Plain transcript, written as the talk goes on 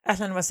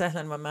أهلا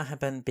وسهلا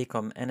ومرحبا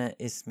بكم. أنا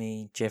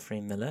اسمي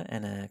جيفري ميلر،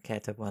 أنا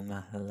كاتب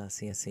ومحلل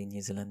سياسي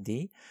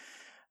نيوزيلندي،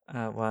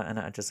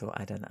 وأنا أدرس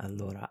أيضا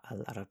اللغة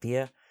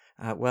العربية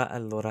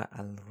واللغة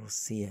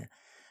الروسية.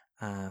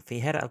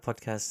 في هذا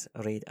البودكاست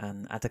أريد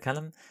أن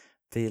أتكلم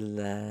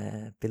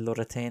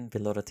باللغتين،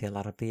 باللغة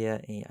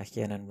العربية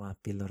أحيانا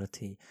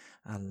وباللغة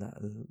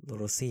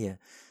الروسية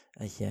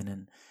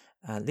أحيانا،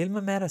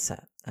 للممارسة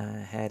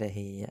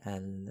هذه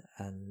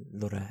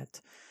اللغات.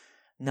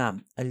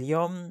 نعم،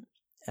 اليوم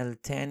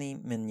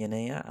 2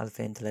 يناير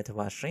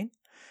 2023،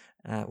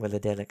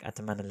 ولذلك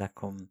أتمنى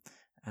لكم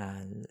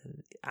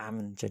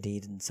عام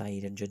جديد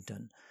سعيد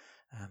جدا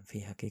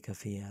في حقيقة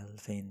في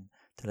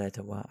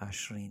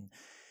 2023.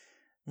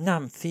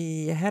 نعم،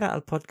 في هذا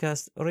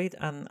البودكاست أريد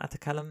أن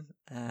أتكلم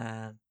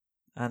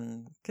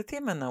عن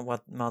كثير من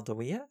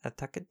المواضيع.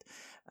 أعتقد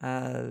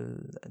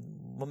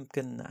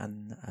ممكن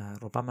أن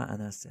ربما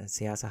أنا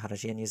سياسة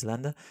خارجية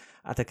نيوزيلندا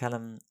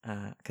أتكلم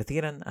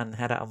كثيرا عن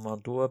هذا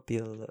الموضوع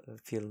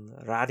في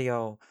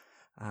الراديو،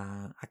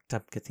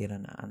 أكتب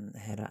كثيرا عن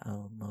هذا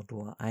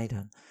الموضوع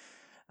أيضا،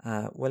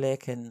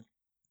 ولكن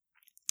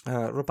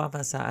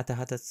ربما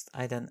سأتحدث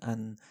أيضا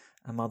عن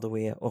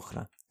مواضيع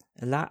أخرى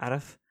لا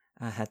أعرف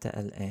حتى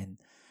الآن.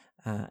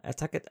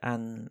 أعتقد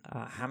أن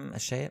أهم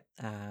شيء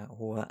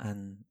هو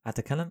أن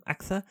أتكلم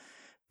أكثر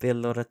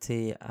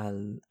باللغة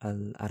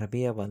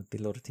العربية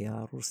وباللغة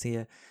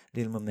الروسية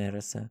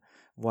للممارسة،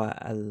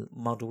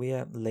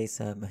 والموضوع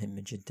ليس مهم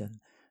جدا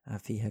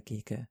في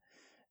حقيقة.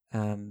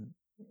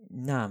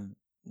 نعم،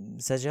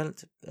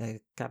 سجلت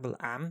قبل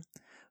عام،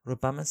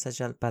 ربما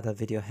سجلت بعض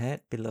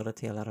الفيديوهات باللغة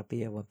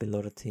العربية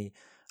وباللغة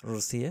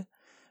الروسية،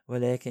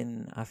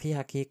 ولكن في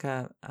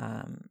حقيقة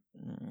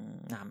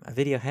نعم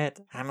فيديوهات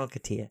عمل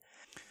كتير.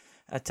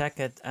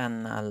 أعتقد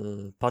أن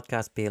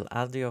البودكاست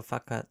بالأوديو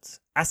فقط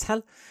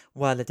أسهل،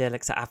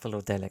 ولذلك سأفعل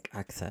ذلك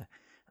أكثر،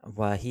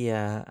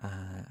 وهي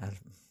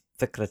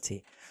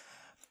فكرتي.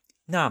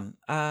 نعم،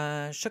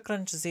 شكرا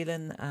جزيلا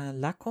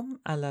لكم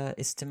على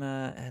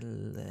استماع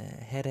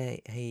هذه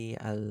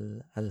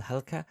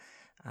الحلقة،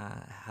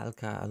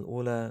 الحلقة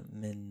الأولى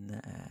من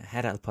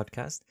هذا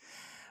البودكاست،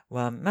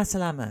 ومع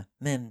السلامة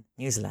من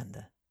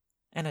نيوزيلندا.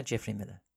 أنا جيفري ميلر.